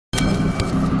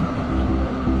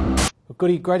Well,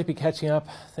 Goody, great to be catching up.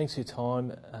 Thanks for your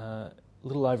time. A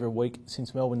little over a week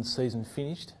since Melbourne's season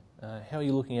finished. How are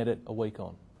you looking at it a week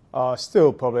on?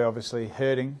 Still probably obviously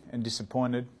hurting and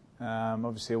disappointed.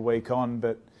 Obviously a week on,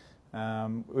 but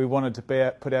we wanted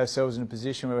to put ourselves in a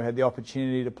position where we had the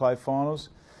opportunity to play finals.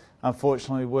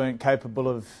 Unfortunately, we weren't capable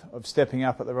of stepping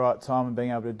up at the right time and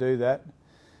being able to do that.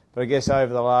 But I guess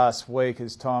over the last week,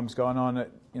 as time's gone on,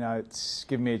 it's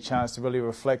given me a chance to really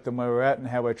reflect on where we're at and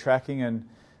how we're tracking, and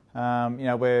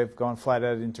we've gone flat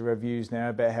out into reviews now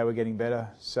about how we're getting better.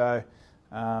 So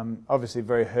obviously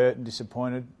very hurt and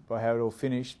disappointed by how it all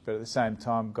finished, but at the same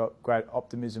time got great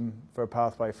optimism for a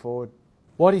pathway forward.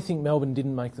 Why do you think Melbourne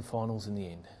didn't make the finals in the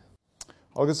end?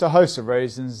 Well, there's a host of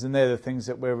reasons, and they're the things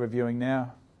that we're reviewing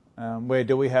now. Where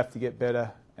do we have to get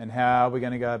better, and how are we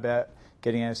going to go about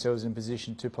getting ourselves in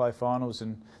position to play finals?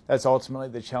 And that's ultimately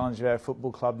the challenge of our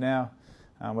football club now.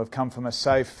 We've come from a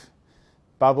safe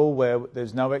bubble where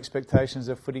there's no expectations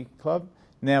of footy club.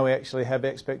 Now we actually have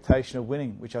expectation of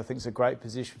winning, which I think is a great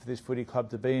position for this footy club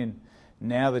to be in.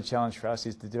 Now the challenge for us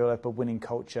is to develop a winning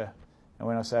culture. And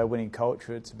when I say a winning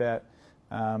culture, it's about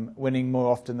winning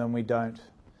more often than we don't.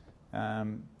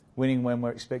 Winning when we're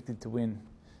expected to win.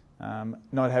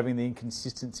 Not having the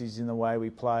inconsistencies in the way we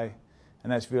play.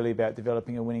 And that's really about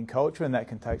developing a winning culture, and that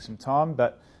can take some time,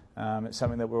 but it's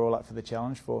something that we're all up for the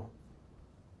challenge for.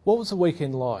 What was the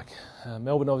weekend like?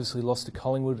 Melbourne obviously lost to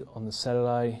Collingwood on the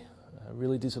Saturday, a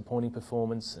really disappointing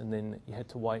performance, and then you had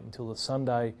to wait until the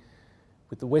Sunday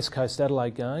with the West Coast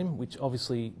Adelaide game, which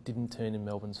obviously didn't turn in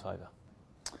Melbourne's favour.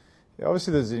 Yeah,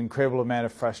 obviously there's an incredible amount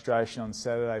of frustration on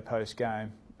Saturday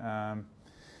post-game.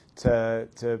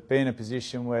 To be in a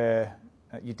position where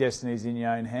your destiny is in your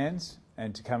own hands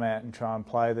and to come out and try and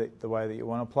play the way that you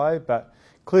want to play. But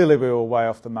clearly we were way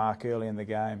off the mark early in the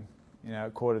game.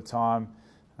 At quarter time,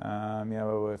 we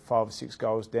were 5 or 6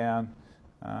 goals down,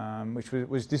 which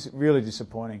was really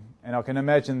disappointing. And I can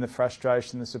imagine the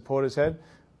frustration the supporters had.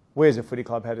 We as a footy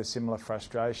club had a similar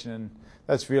frustration, and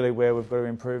that's really where we've got to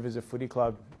improve as a footy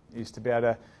club, is to be able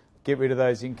to get rid of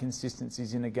those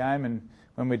inconsistencies in the game. And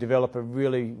when we develop a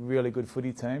really, really good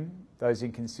footy team, those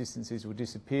inconsistencies will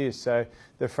disappear. So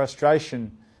the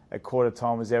frustration at quarter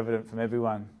time was evident from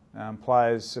everyone,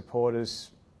 players,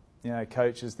 supporters,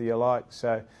 coaches, the alike.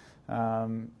 So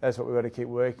that's what we've got to keep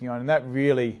working on, and that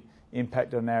really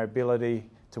impacted on our ability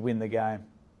to win the game.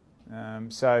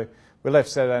 So we left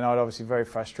Saturday night obviously very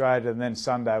frustrated, and then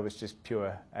Sunday was just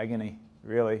pure agony,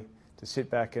 really, to sit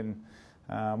back and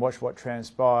watch what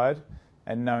transpired,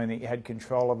 and knowing that you had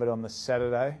control of it on the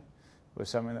Saturday was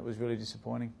something that was really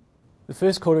disappointing. The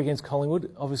first quarter against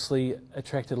Collingwood obviously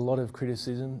attracted a lot of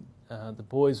criticism. The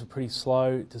boys were pretty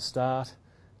slow to start,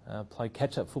 played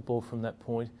catch-up football from that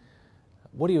point.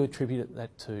 What do you attribute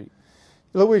that to?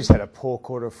 Look, we just had a poor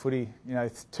quarter of footy.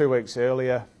 2 weeks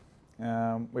earlier,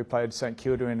 we played St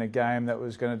Kilda in a game that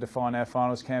was going to define our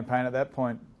finals campaign at that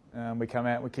point. We come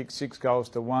out and we kicked 6 goals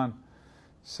to 1.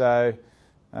 So,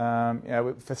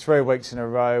 for 3 weeks in a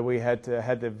row, we had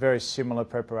the very similar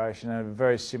preparation and a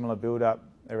very similar build-up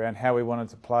around how we wanted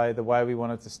to play, the way we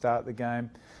wanted to start the game.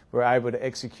 We were able to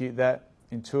execute that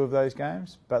in 2 of those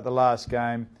games, but the last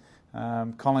game,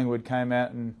 Collingwood came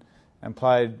out and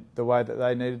played the way that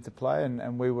they needed to play,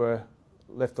 and we were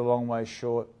left a long way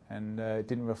short, and it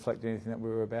didn't reflect anything that we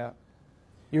were about.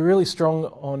 You're really strong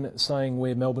on saying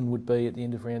where Melbourne would be at the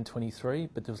end of round 23,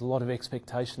 but there was a lot of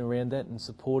expectation around that, and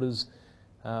supporters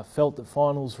felt that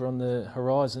finals were on the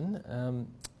horizon.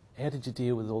 How did you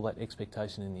deal with all that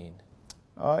expectation in the end?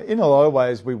 In a lot of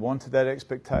ways, we wanted that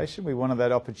expectation. We wanted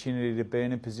that opportunity to be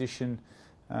in a position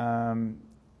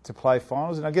to play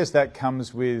finals, and I guess that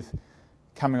comes with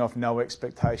coming off no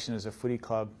expectation as a footy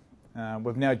club.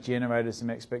 We've now generated some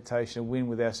expectation of win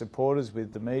with our supporters,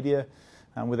 with the media,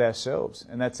 with ourselves,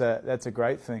 and that's a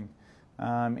great thing.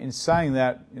 In saying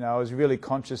that, I was really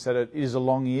conscious that it is a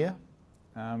long year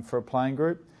for a playing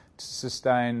group to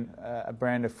sustain a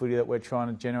brand of footy that we're trying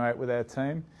to generate with our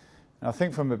team. And I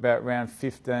think from about round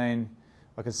 15,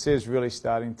 I could see us really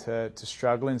starting to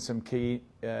struggle in some key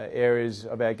areas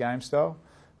of our game style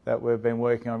that we've been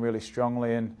working on really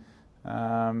strongly, and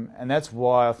that's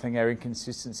why I think our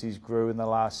inconsistencies grew in the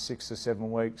last 6 or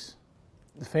 7 weeks.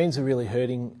 The fans are really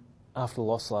hurting after the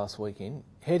loss last weekend.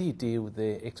 How do you deal with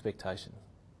their expectation?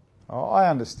 I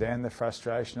understand the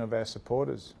frustration of our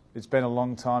supporters. It's been a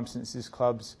long time since this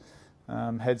club's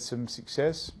had some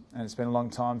success, and it's been a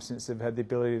long time since they've had the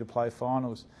ability to play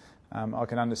finals. I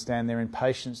can understand their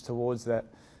impatience towards that.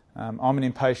 I'm an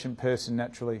impatient person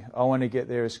naturally. I want to get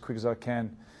there as quick as I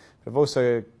can. But I've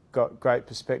also got great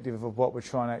perspective of what we're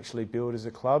trying to actually build as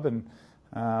a club,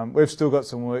 and we've still got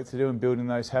some work to do in building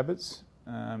those habits.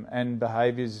 and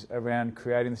behaviours around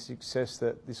creating the success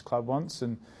that this club wants,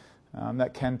 and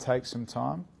that can take some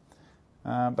time.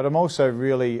 But I'm also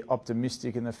really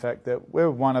optimistic in the fact that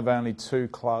we're one of only 2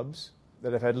 clubs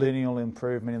that have had lineal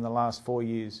improvement in the last 4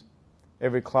 years.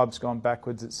 Every club's gone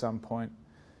backwards at some point.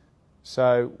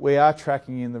 So we are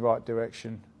tracking in the right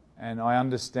direction, and I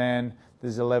understand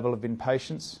there's a level of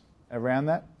impatience around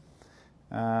that.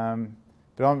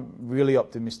 But I'm really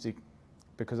optimistic,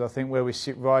 because I think where we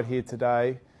sit right here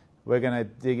today, we're going to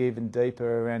dig even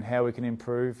deeper around how we can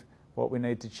improve, what we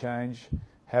need to change,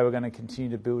 how we're going to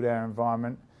continue to build our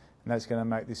environment, and that's going to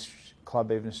make this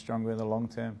club even stronger in the long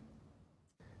term.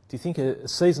 Do you think a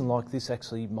season like this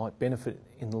actually might benefit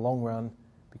in the long run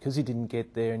because you didn't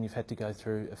get there and you've had to go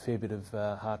through a fair bit of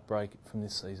heartbreak from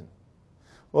this season?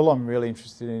 All I'm really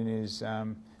interested in is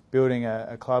building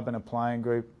a club and a playing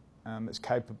group that's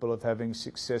capable of having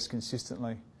success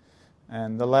consistently.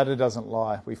 And the ladder doesn't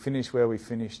lie. We finished where we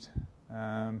finished.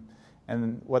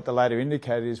 And what the ladder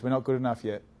indicated is we're not good enough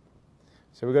yet.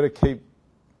 So we've got to keep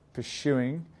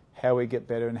pursuing how we get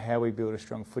better and how we build a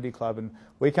strong footy club. And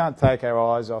we can't take our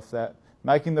eyes off that.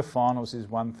 Making the finals is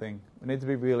one thing. We need to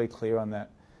be really clear on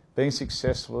that. Being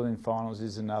successful in finals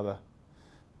is another.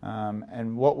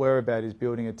 And what we're about is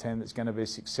building a team that's going to be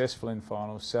successful in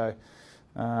finals. So,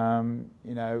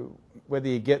 you know, whether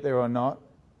you get there or not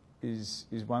is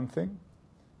one thing.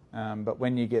 But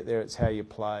when you get there, it's how you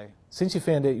play. Since you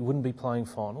found out you wouldn't be playing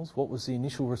finals, what was the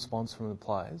initial response from the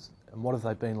players, and what have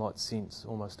they been like since,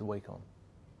 almost a week on?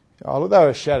 Oh, look, they were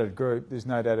a shattered group, there's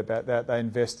no doubt about that. They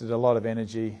invested a lot of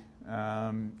energy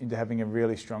into having a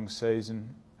really strong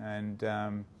season, and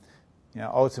you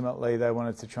know, ultimately they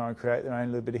wanted to try and create their own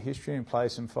little bit of history and play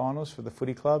some finals for the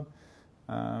footy club.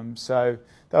 So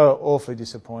they were awfully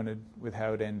disappointed with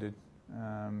how it ended.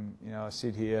 You know, I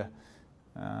sit here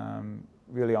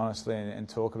really honestly and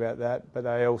talk about that, but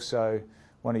they also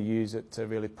want to use it to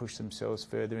really push themselves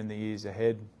further in the years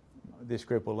ahead. This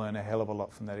group will learn a hell of a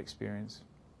lot from that experience.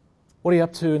 What are you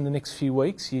up to in the next few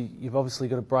weeks? You've obviously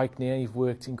got a break now. You've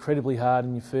worked incredibly hard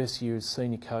in your first year as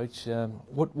senior coach.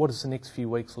 What does the next few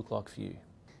weeks look like for you?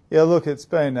 Yeah, look, it's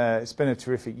been a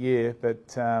terrific year, but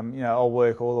you know, I'll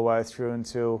work all the way through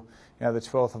until the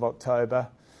 12th of October,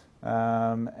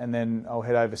 and then I'll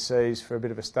head overseas for a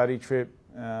bit of a study trip,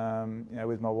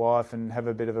 with my wife, and have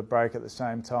a bit of a break at the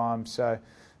same time. So,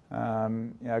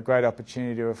 a great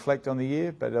opportunity to reflect on the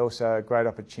year, but also a great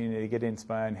opportunity to get into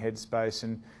my own headspace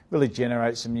and really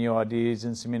generate some new ideas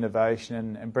and some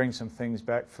innovation, and bring some things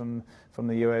back from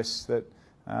the US that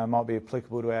might be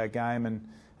applicable to our game,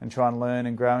 and try and learn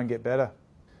and grow and get better.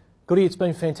 Goody, it's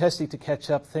been fantastic to catch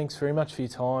up. Thanks very much for your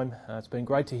time. It's been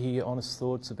great to hear your honest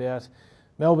thoughts about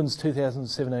Melbourne's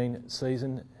 2017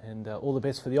 season, and all the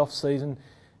best for the off-season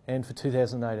and for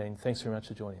 2018. Thanks very much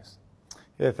for joining us.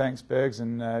 Yeah, thanks, Bergs,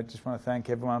 and just want to thank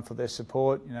everyone for their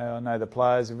support. You know, I know the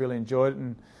players have really enjoyed it,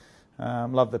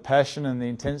 and love the passion and the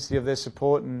intensity of their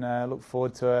support, and look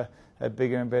forward to a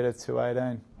bigger and better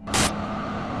 2018.